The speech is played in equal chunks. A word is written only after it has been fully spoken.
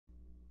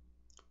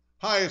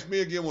Hi, it's me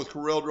again with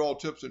Corel Draw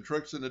Tips and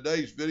Tricks, and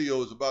today's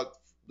video is about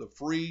the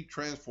free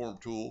transform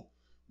tool,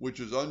 which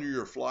is under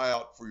your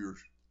flyout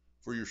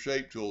for your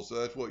shape tool. So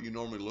that's what you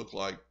normally look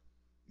like.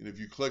 And if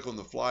you click on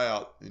the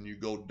flyout and you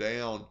go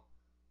down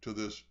to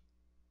this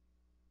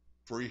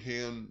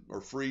freehand or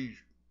free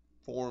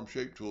form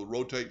shape tool,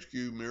 rotate,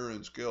 skew, mirror,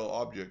 and scale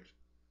objects.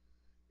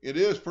 It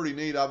is pretty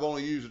neat. I've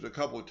only used it a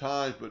couple of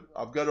times, but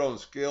I've got it on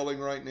scaling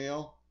right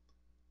now,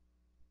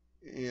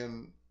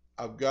 and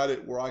I've got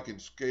it where I can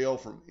scale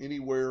from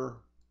anywhere.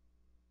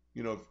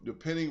 You know,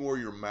 depending where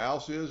your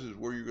mouse is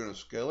where you're going to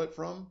scale it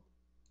from.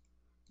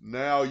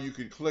 Now you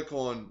can click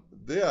on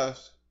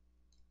this,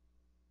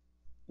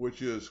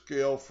 which is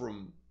scale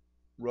from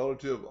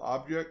relative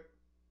object.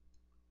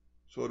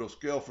 So it'll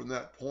scale from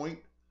that point.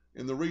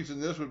 And the reason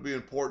this would be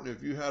important,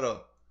 if you had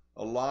a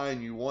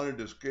line you wanted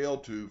to scale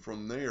to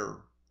from there,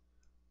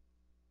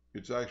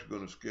 it's actually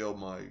going to scale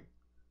my,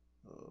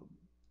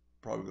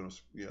 probably going to,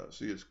 yeah,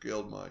 see it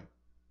scaled my,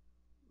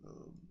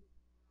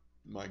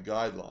 my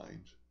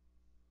guidelines.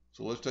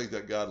 So let's take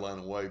that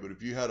guideline away. But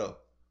if you had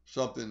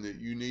something that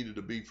you needed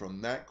to be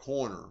from that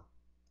corner,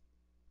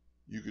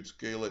 you could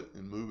scale it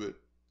and move it.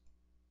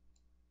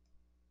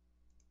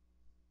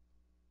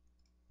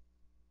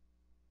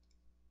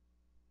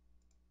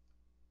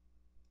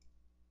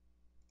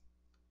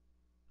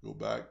 Go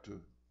back to,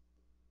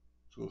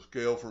 so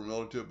scale from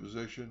relative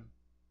position.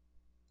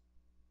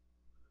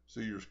 So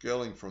you're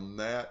scaling from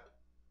that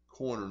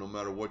corner no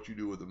matter what you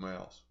do with the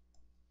mouse.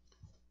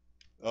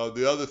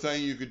 The other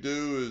thing you could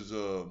do is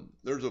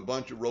there's a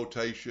bunch of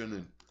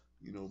rotation,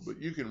 and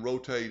but you can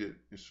rotate it.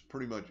 It's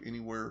pretty much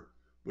anywhere.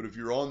 But if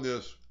you're on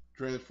this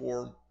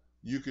transform,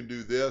 you can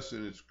do this,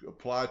 and it's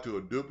applied to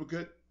a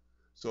duplicate.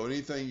 So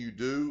anything you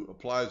do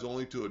applies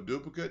only to a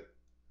duplicate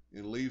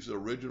and leaves the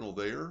original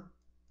there.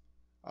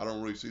 I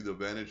don't really see the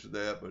advantage of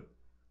that, but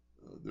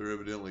there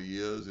evidently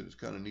is, and it's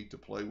kind of neat to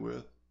play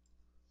with.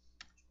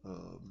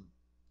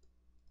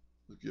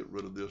 Let's get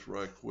rid of this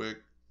right quick.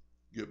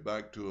 Get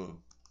back to a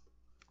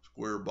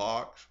square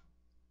box.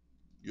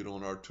 Get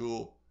on our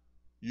tool.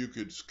 You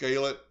could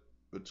scale it,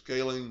 but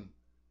scaling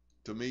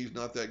to me is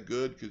not that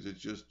good because it's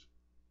just,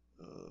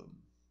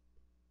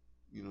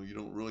 you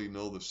don't really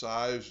know the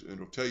size, and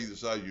it'll tell you the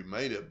size you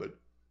made it, but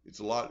it's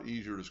a lot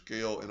easier to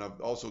scale. And I've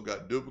also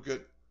got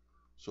duplicate,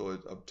 so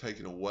I've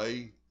taken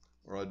away,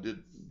 or I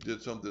did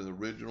something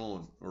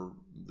original or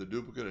the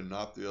duplicate and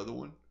not the other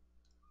one.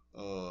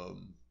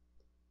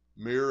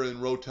 Mirror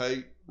and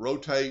rotate.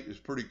 Rotate is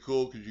pretty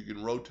cool because you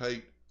can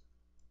rotate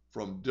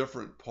from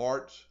different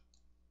parts.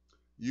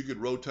 You could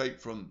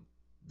rotate from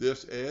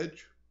this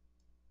edge.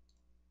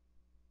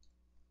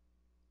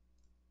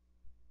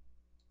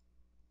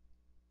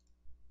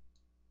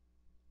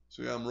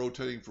 See, I'm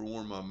rotating from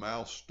where my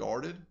mouse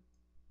started,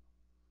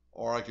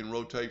 or I can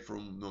rotate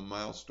from the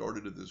mouse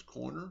started at this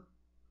corner.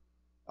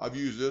 I've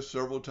used this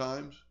several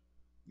times.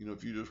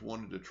 If you just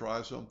wanted to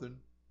try something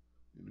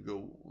and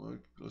go, well,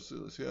 let's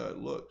see how it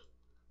looks.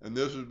 And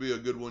this would be a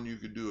good one. You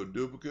could do a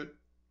duplicate,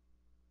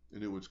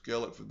 and it would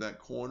scale it from that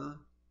corner.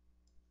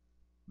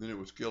 Then it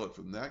would scale it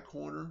from that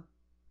corner.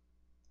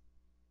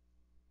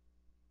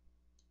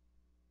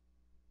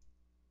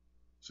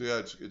 So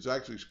yeah, it's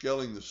actually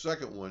scaling the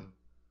second one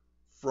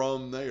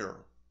from there.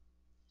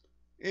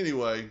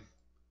 Anyway,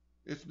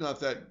 it's not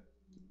that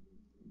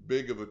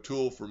big of a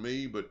tool for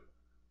me, but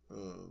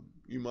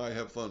you might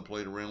have fun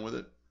playing around with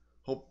it.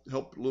 Hope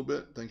helped a little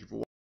bit. Thank you for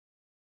watching.